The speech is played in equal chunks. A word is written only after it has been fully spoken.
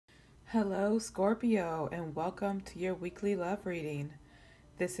Hello, Scorpio, and welcome to your weekly love reading.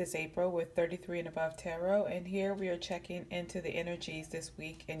 This is April with 33 and Above Tarot, and here we are checking into the energies this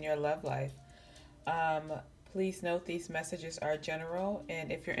week in your love life. Um, Please note these messages are general,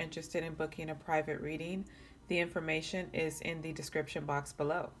 and if you're interested in booking a private reading, the information is in the description box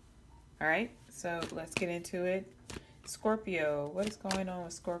below. All right, so let's get into it. Scorpio, what is going on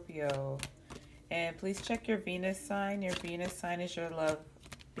with Scorpio? And please check your Venus sign. Your Venus sign is your love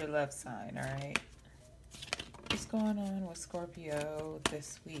sign, all right? What's going on with Scorpio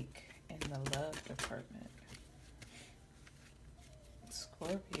this week in the love department?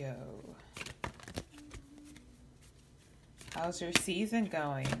 Scorpio, how's your season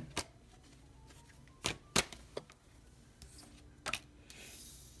going?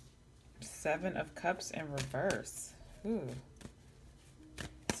 Seven of Cups in reverse. Ooh.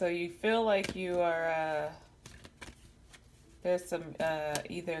 So you feel like you are, there's some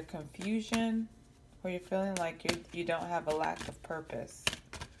either confusion, or you're feeling like you don't have a lack of purpose,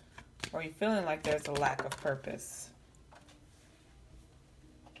 or you're feeling like there's a lack of purpose.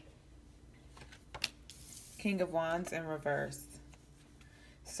 King of Wands in reverse.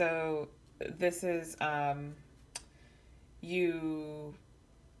 So this is you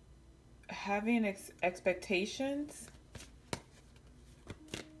having expectations,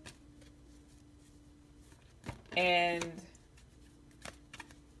 and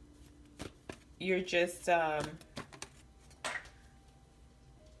you're just I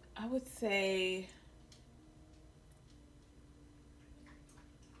would say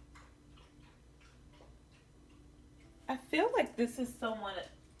I feel like this is someone,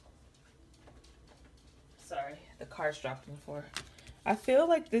 sorry, the cards dropped on the floor. I feel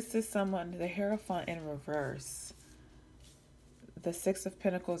like this is someone, the Hierophant in reverse, the Six of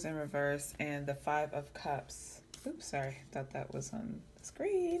Pentacles in reverse, and the Five of Cups. Oops, sorry, thought that was on the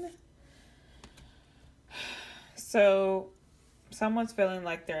screen. So someone's feeling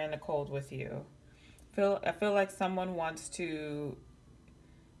like they're in the cold with you. I feel like someone wants to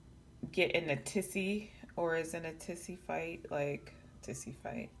get in a tissy, or is in a tissy fight, like tissy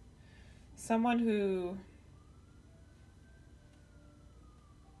fight. Someone who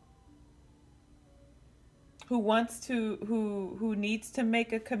wants to, who needs to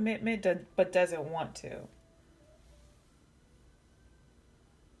make a commitment but doesn't want to.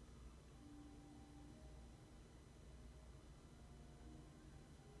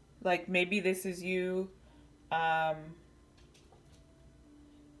 Like maybe this is you,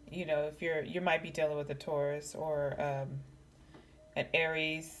 you know, if you might be dealing with a Taurus or an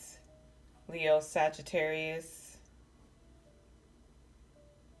Aries, Leo, Sagittarius,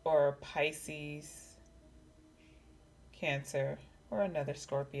 or Pisces, Cancer, or another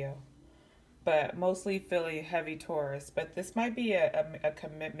Scorpio. But mostly feeling heavy Taurus. But this might be a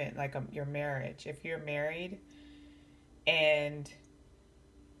commitment, like your marriage. If you're married and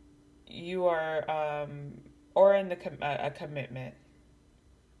you are, or in a commitment,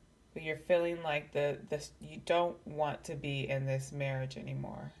 but you're feeling like you don't want to be in this marriage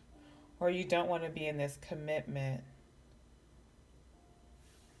anymore, or you don't want to be in this commitment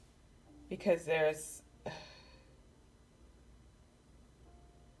because there's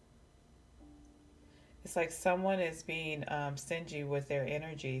it's like someone is being stingy with their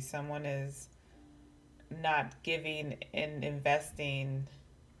energy. Someone is not giving and investing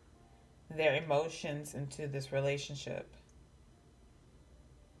their emotions into this relationship.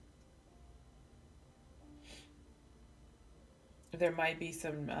 There might be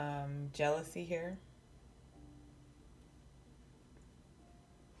some jealousy here.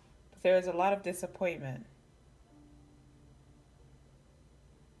 But there is a lot of disappointment.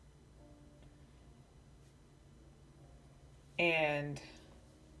 And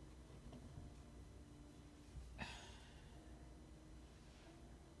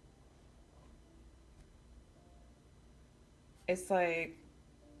it's like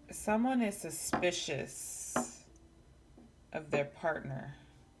someone is suspicious of their partner.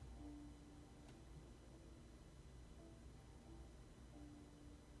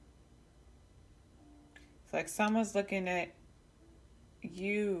 It's like someone's looking at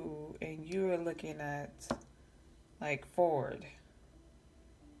you and you are looking at like forward.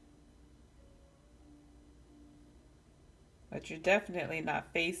 But you're definitely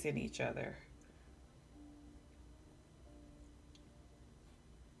not facing each other.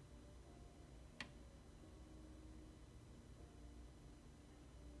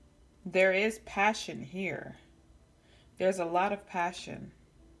 There is passion here. There's a lot of passion,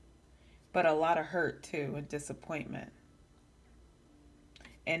 but a lot of hurt too, and disappointment.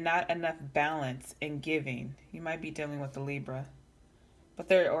 And not enough balance in giving. You might be dealing with a Libra. but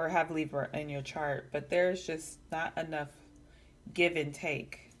there, or have Libra in your chart, but there's just not enough give and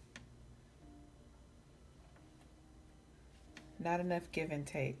take. Not enough give and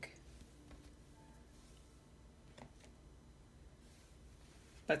take.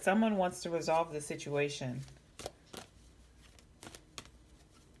 But someone wants to resolve the situation.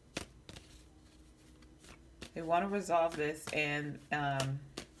 They want to resolve this, and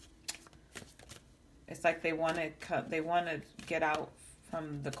it's like they want to get out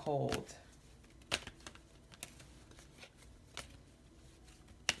from the cold.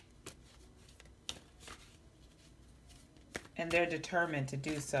 And they're determined to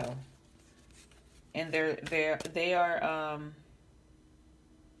do so. And they're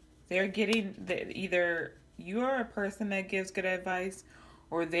getting, either you're a person that gives good advice,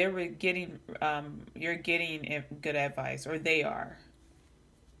 or they're getting, you're getting good advice, or they are.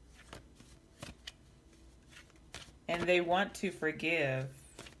 And they want to forgive,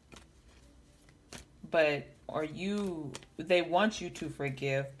 but, they want you to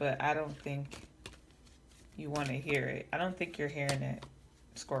forgive, but I don't think you want to hear it. I don't think you're hearing it,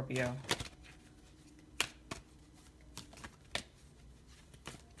 Scorpio.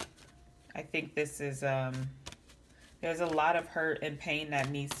 I think this is, there's a lot of hurt and pain that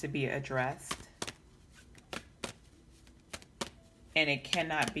needs to be addressed. And it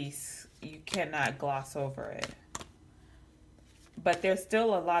cannot be, you cannot gloss over it. But there's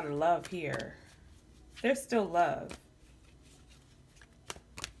still a lot of love here. There's still love.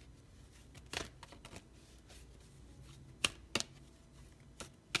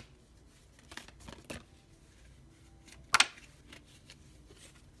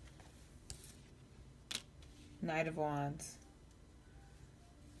 Knight of Wands.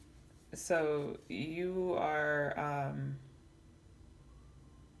 So you are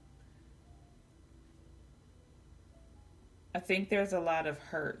I think there's a lot of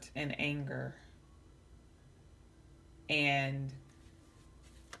hurt and anger, and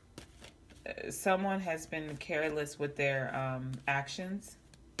someone has been careless with their actions.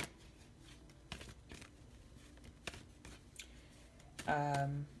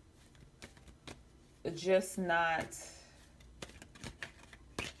 Just not,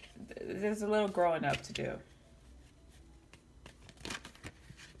 there's a little growing up to do.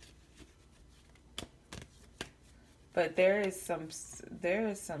 But there is some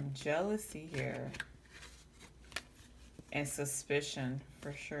jealousy here and suspicion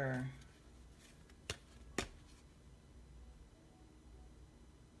for sure.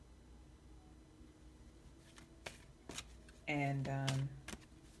 And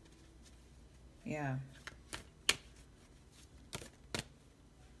yeah.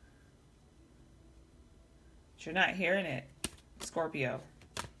 But you're not hearing it, Scorpio.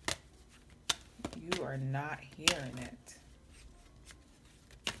 You are not hearing it.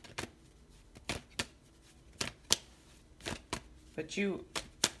 But you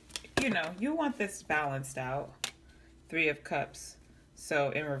know, you want this balanced out. 3 of Cups. So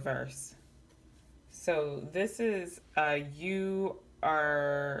in reverse. So this is, you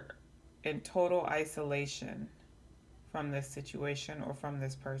are in total isolation from this situation or from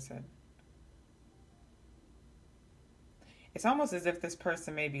this person. It's almost as if this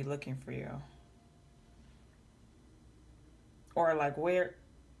person may be looking for you. Or like,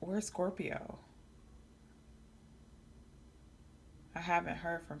 where's Scorpio? I haven't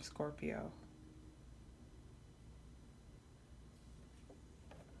heard from Scorpio.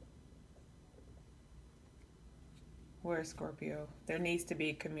 Where's Scorpio? There needs to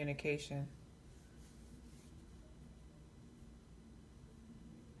be communication.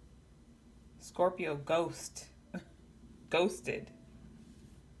 Scorpio ghosted.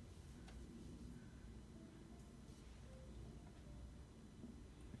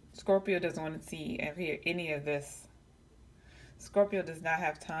 Scorpio doesn't want to see and hear any of this. Scorpio does not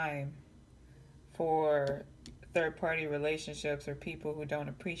have time for third-party relationships or people who don't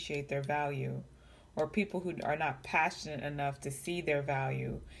appreciate their value, or people who are not passionate enough to see their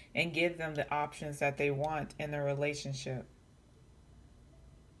value and give them the options that they want in their relationship.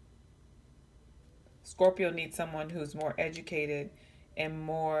 Scorpio needs someone who's more educated and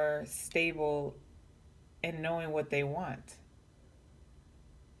more stable in knowing what they want.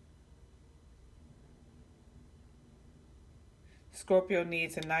 Scorpio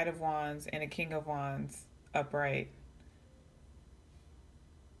needs a Knight of Wands and a King of Wands upright.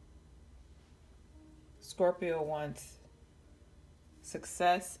 Scorpio wants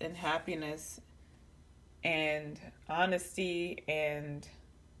success and happiness and honesty and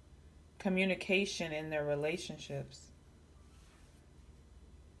communication in their relationships.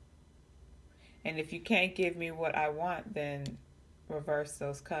 And if you can't give me what I want, then reverse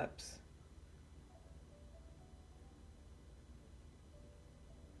those cups.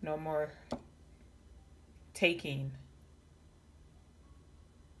 No more taking.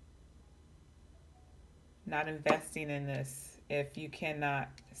 Not investing in this if you cannot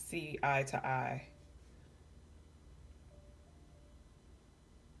see eye to eye.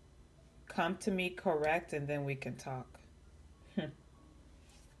 Come to me correct and then we can talk.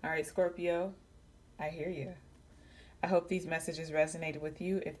 All right, Scorpio, I hear you. I hope these messages resonated with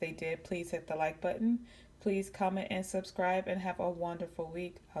you. If they did, please hit the like button. Please comment and subscribe and have a wonderful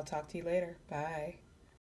week. I'll talk to you later. Bye.